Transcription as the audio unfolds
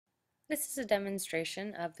This is a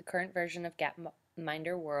demonstration of the current version of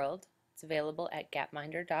Gapminder World. It's available at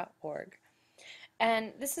gapminder.org.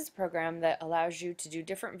 And this is a program that allows you to do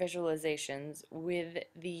different visualizations with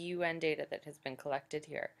the UN data that has been collected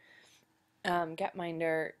here.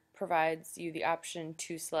 Gapminder provides you the option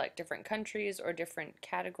to select different countries or different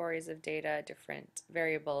categories of data, different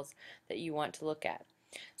variables that you want to look at.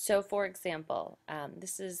 So for example,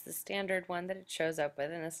 this is the standard one that it shows up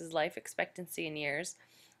with, and this is life expectancy in years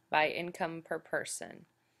by income per person.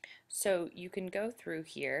 So you can go through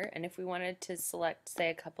here, and if we wanted to select, say,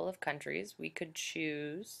 a couple of countries, we could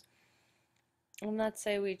choose, and let's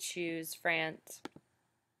say we choose France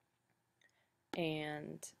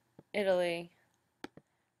and Italy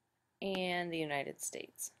and the United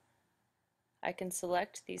States. I can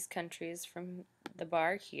select these countries from the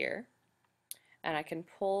bar here, and I can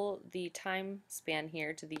pull the time span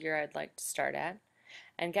here to the year I'd like to start at.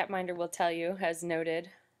 And Gapminder will tell you, as noted,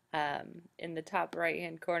 in the top right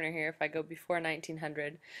hand corner here, if I go before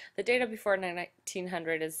 1900, the data before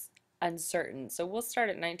 1900 is uncertain. So we'll start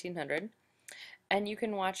at 1900, and you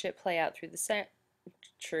can watch it play out through the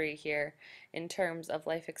century here in terms of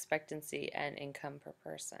life expectancy and income per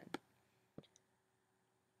person.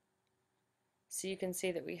 So you can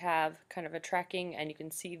see that we have kind of a tracking, and you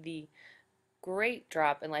can see the great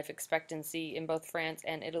drop in life expectancy in both France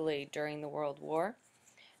and Italy during the World War,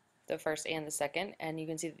 the first and the second, and you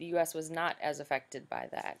can see that the US was not as affected by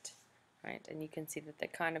that, right? And you can see that they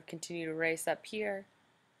kind of continue to race up here,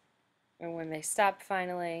 and when they stop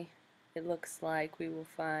finally, it looks like we will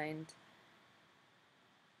find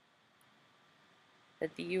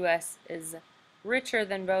that the US is richer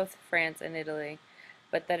than both France and Italy,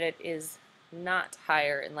 but that it is not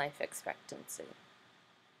higher in life expectancy.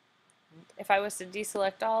 If I was to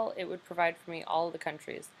deselect all, it would provide for me all the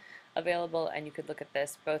countries available, and you could look at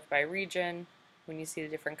this both by region. When you see the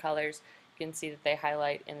different colors, you can see that they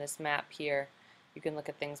highlight in this map here. You can look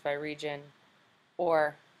at things by region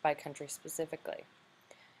or by country specifically.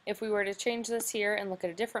 If we were to change this here and look at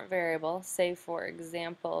a different variable, say for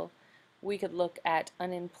example, we could look at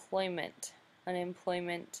unemployment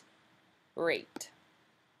rate.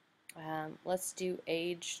 Let's do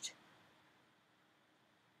aged.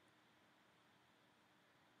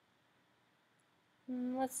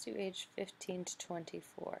 Let's do age 15 to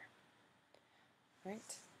 24.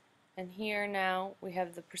 Right? And here now we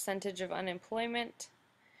have the percentage of unemployment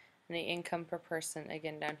and the income per person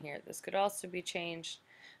again down here. This could also be changed.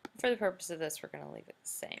 For the purpose of this, we're going to leave it the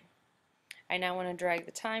same. I now want to drag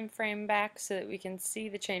the time frame back so that we can see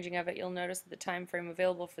the changing of it. You'll notice that the time frame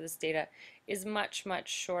available for this data is much, much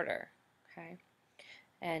shorter. Okay?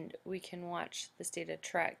 And we can watch this data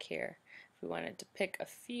track here. If we wanted to pick a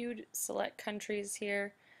few select countries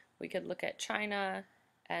here, we could look at China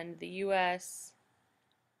and the US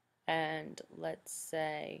and let's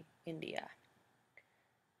say India.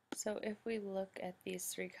 So if we look at these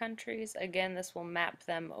three countries, again this will map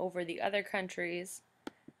them over the other countries,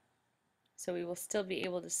 so we will still be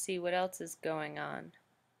able to see what else is going on,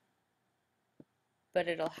 but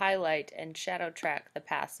it'll highlight and shadow track the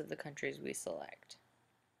paths of the countries we select.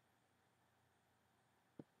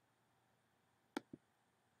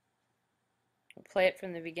 We'll play it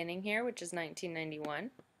from the beginning here, which is 1991.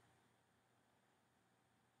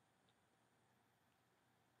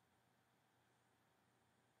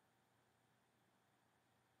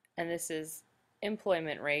 And this is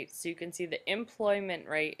employment rate, so you can see the employment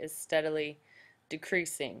rate is steadily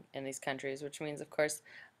decreasing in these countries, which means of course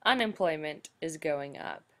unemployment is going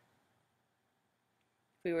up.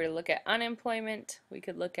 If we were to look at unemployment, we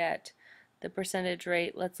could look at the percentage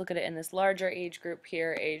rate. Let's look at it in this larger age group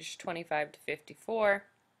here, age 25 to 54.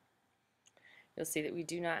 You'll see that we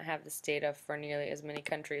do not have this data for nearly as many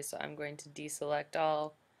countries, so I'm going to deselect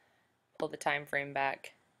all, pull the time frame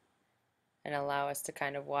back, and allow us to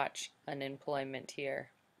kind of watch unemployment here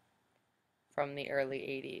from the early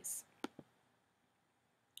 80s.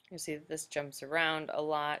 You see that this jumps around a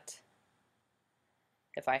lot.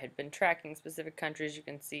 If I had been tracking specific countries, you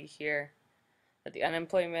can see here that the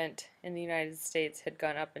unemployment in the United States had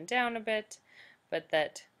gone up and down a bit, but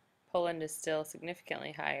that Poland is still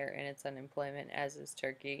significantly higher in its unemployment, as is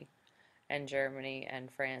Turkey and Germany and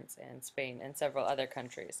France and Spain and several other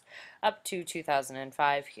countries, up to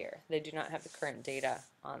 2005 here. They do not have the current data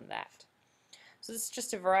on that. So this is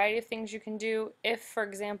just a variety of things you can do. If, for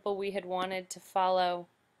example, we had wanted to follow,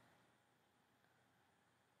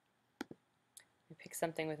 pick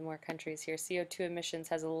something with more countries here. CO2 emissions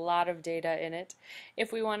has a lot of data in it.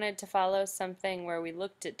 If we wanted to follow something where we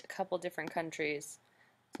looked at a couple different countries,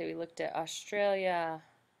 say we looked at Australia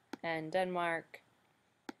and Denmark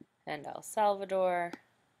and El Salvador,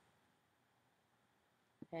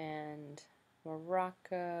 and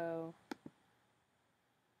Morocco,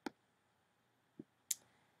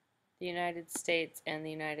 the United States, and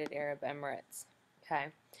the United Arab Emirates. Okay,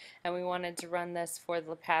 and we wanted to run this for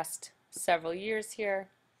the past several years here.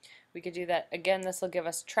 We could do that again. This will give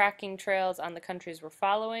us tracking trails on the countries we're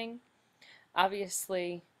following.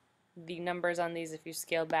 Obviously, the numbers on these, if you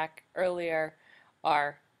scale back earlier,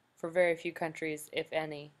 are for very few countries, if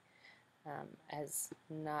any, as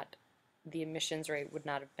not the emissions rate would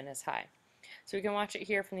not have been as high. So we can watch it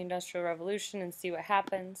here from the Industrial Revolution and see what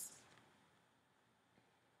happens.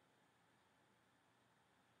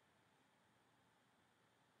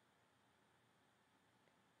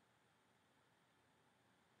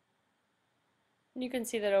 And you can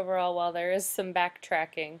see that overall, while there is some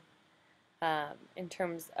backtracking in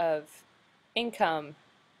terms of income,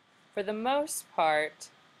 for the most part,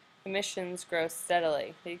 emissions grow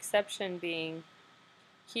steadily. The exception being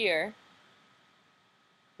here,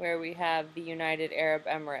 where we have the United Arab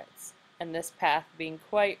Emirates, and this path being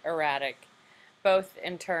quite erratic, both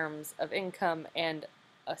in terms of income and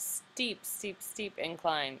a steep, steep, steep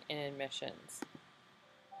incline in emissions.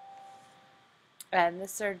 And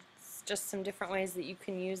this are just some different ways that you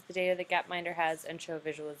can use the data that Gapminder has and show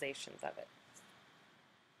visualizations of it.